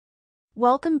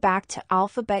Welcome back to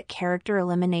Alphabet Character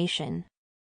Elimination.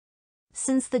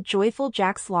 Since the Joyful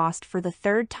Jacks lost for the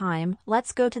third time,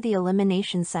 let's go to the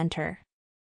Elimination Center.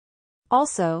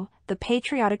 Also, the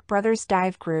Patriotic Brothers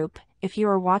Dive Group, if you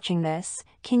are watching this,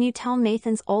 can you tell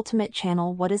Nathan's Ultimate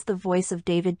channel what is the voice of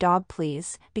David Dog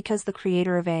please, because the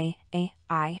creator of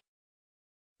A.A.I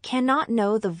cannot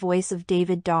know the voice of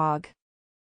David Dog.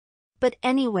 But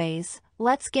anyways,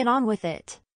 let's get on with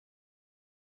it.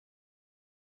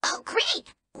 Oh,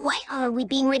 great! Why are we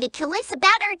being ridiculous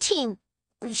about our team?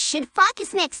 We should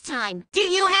focus next time. Do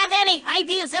you have any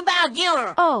ideas about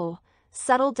your... Oh,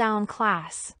 settle down,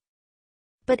 class.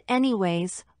 But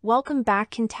anyways, welcome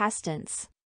back, contestants.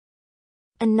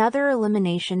 Another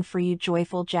elimination for you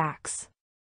Joyful Jacks.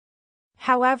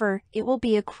 However, it will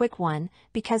be a quick one,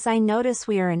 because I notice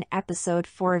we are in episode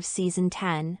 4 of season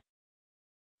 10.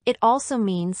 It also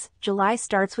means July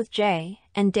starts with J,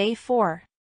 and day 4.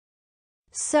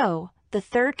 So, the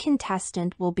third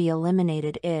contestant will be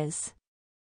eliminated is...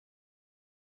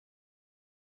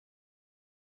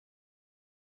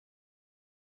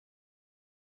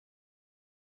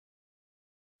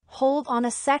 Hold on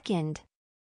a second.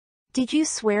 Did you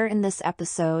swear in this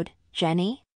episode,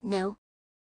 Jenny? No.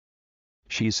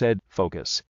 She said,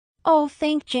 focus. Oh,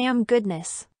 thank jam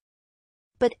goodness.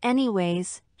 But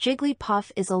anyways,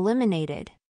 Jigglypuff is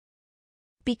eliminated.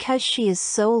 Because she is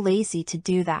so lazy to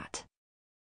do that.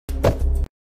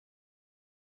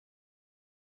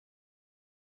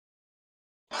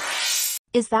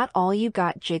 Is that all you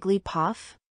got,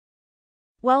 Jigglypuff?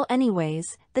 Well,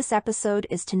 anyways, this episode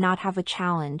is to not have a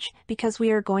challenge, because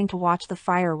we are going to watch the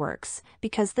fireworks,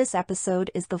 because this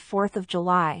episode is the 4th of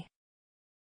July.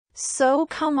 So,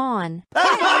 come on.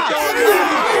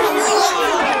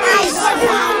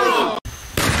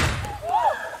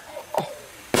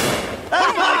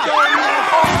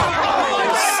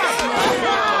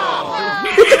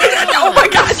 Oh my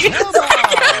god, you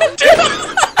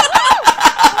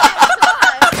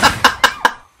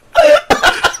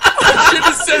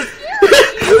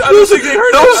I don't think they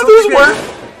heard those were.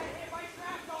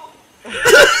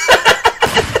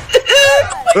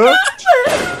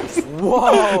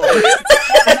 Whoa!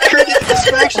 Cricket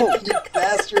distraction, you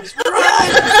bastards! Run!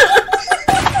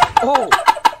 Oh!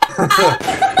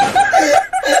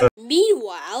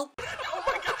 Meanwhile...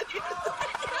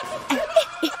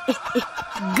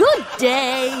 Good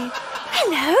day!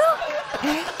 Hello?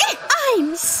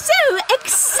 I'm so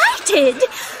excited!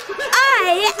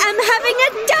 I am having a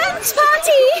dance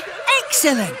party!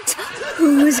 Excellent!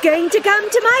 Who's going to come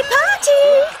to my party?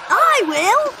 I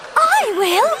will! I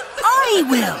will! I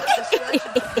will!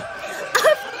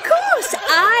 Of course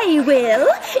I will!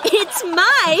 It's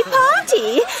my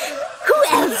party! Who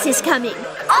else is coming?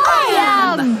 I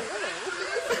am!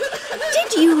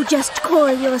 Did you just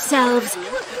call yourselves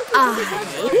I?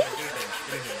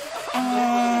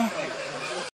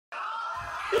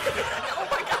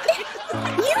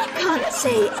 You can't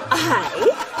say I.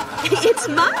 It's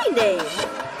my name.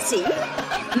 See?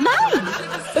 Mine.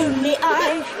 Only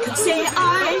I could say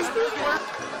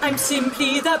I. I'm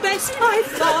simply the best I've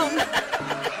found.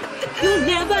 You'll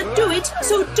never do it,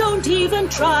 so don't even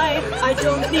try. I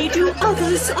don't need you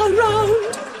others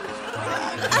around.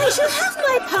 I shall have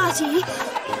my party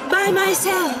by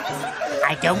myself.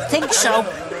 I don't think so.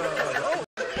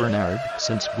 Bernard,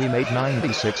 since we made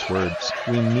 96 words,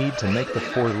 we need to make the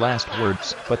 4 last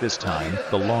words, but this time,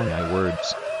 the long I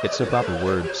words. It's about the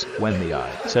words when the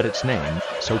I said its name,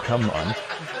 so come on. I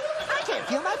can't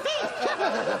feel my feet.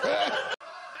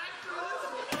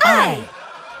 I.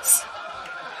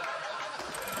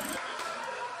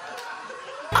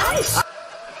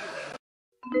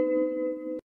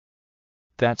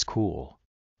 That's cool.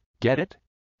 Get it?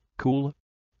 Cool?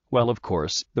 Well, of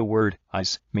course, the word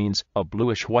ice means a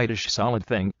bluish-whitish solid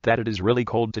thing that it is really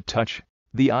cold to touch.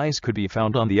 The ice could be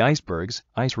found on the icebergs,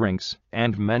 ice rinks,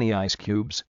 and many ice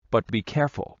cubes. But be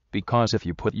careful, because if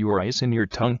you put your ice in your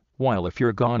tongue, while if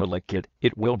you're gonna lick it,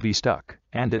 it will be stuck,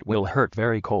 and it will hurt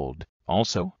very cold.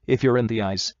 Also, if you're in the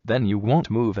ice, then you won't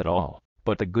move at all.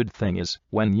 But the good thing is,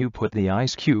 when you put the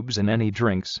ice cubes in any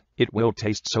drinks, it will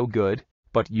taste so good,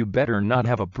 but you better not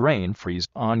have a brain freeze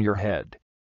on your head.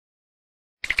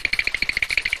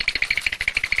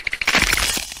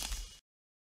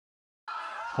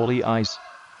 Holy ice.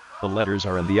 The letters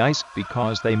are in the ice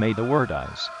because they made the word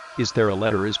ice. Is there a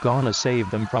letter is gonna save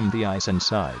them from the ice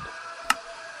inside?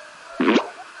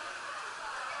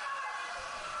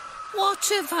 What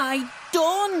have I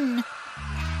done?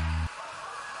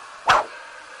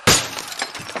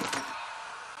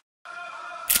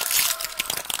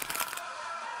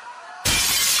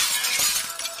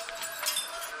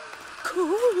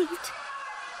 Cold.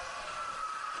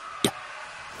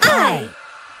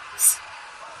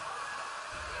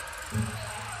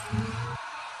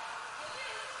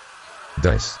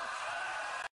 Dice.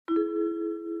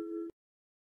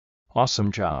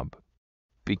 Awesome job.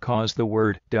 Because the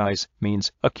word dice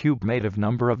means a cube made of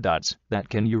number of dots that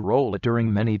can you roll it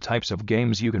during many types of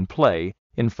games you can play.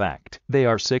 In fact, they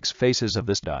are 6 faces of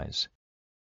this dice.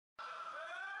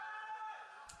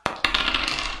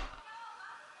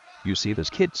 You see this,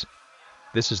 kids?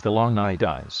 This is the long I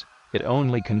dice. It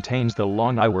only contains the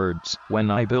long I words.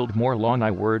 When I build more long I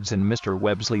words in Mr.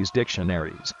 Websley's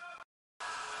dictionaries.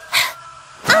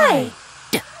 Hide.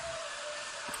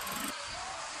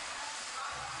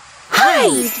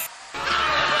 Hide.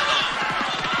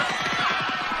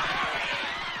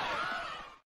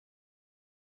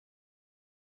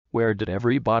 Where did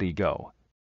everybody go?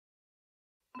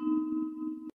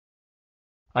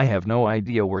 I have no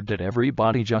idea where did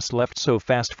everybody just left so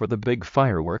fast for the big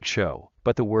fireworks show,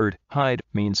 but the word hide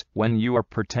means when you are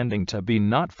pretending to be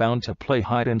not found to play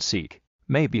hide and seek.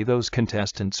 Maybe those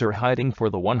contestants are hiding for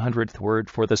the 100th word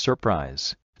for the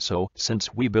surprise. So,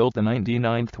 since we built the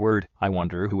 99th word, I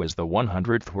wonder who is the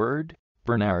 100th word?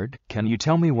 Bernard, can you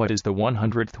tell me what is the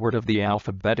 100th word of the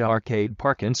alphabet arcade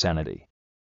park insanity?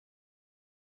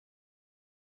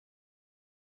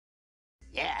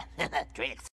 Yeah,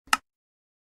 tricks.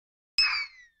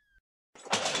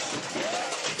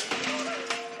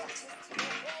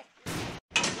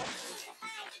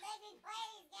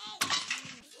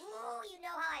 Ooh, you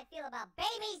know how I feel about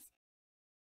babies.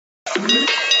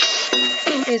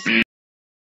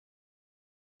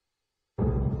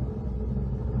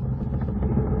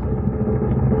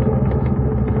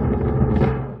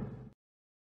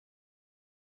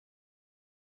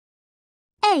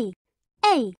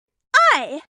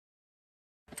 A.A.I.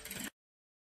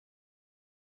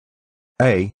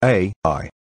 A.A.I.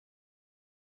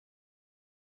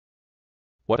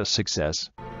 What a success.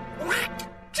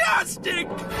 Fantastic!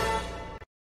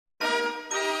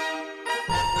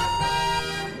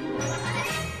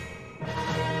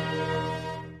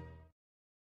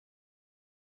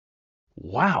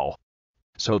 Wow!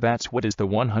 So that's what is the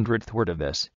 100th word of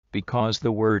this, because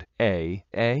the word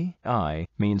A.A.I.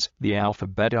 means the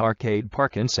alphabet arcade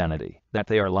park insanity, that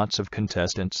they are lots of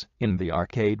contestants in the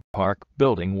arcade park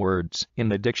building words in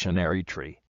the dictionary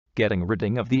tree, getting rid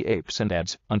of the apes and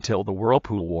ads until the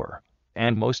Whirlpool War.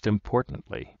 And most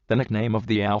importantly, the nickname of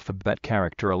the alphabet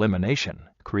character Elimination,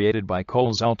 created by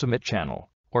Cole's Ultimate Channel,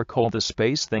 or Cole the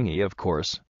Space Thingy of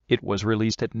course. It was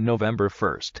released at November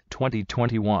 1st,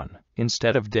 2021,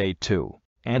 instead of day 2,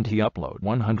 and he uploaded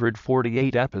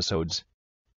 148 episodes.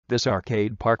 This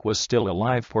arcade park was still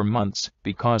alive for months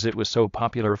because it was so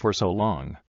popular for so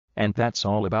long. And that's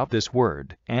all about this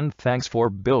word, and thanks for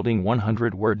building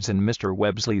 100 words in Mr.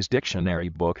 Websley's dictionary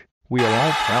book. We are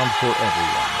all proud for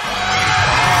everyone.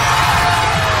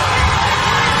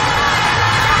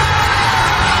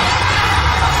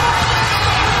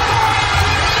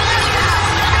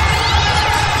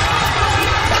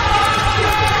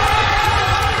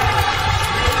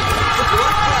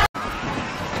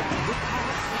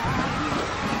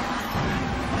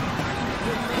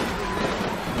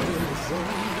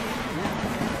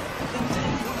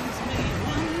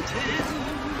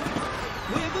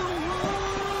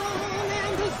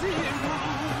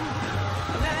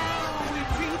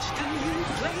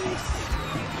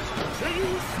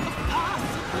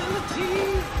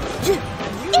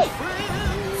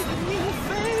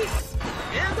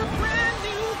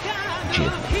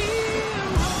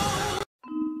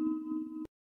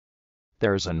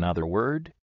 There's another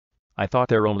word? I thought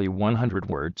there were only 100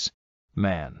 words.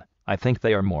 Man, I think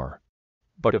they are more.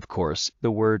 But of course,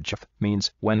 the word GIF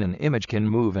means when an image can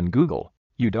move in Google.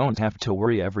 You don't have to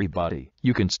worry, everybody.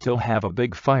 You can still have a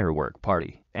big firework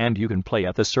party, and you can play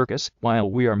at the circus while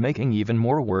we are making even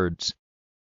more words.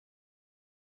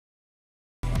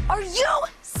 Are you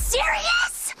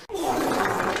serious?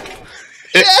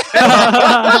 Yes!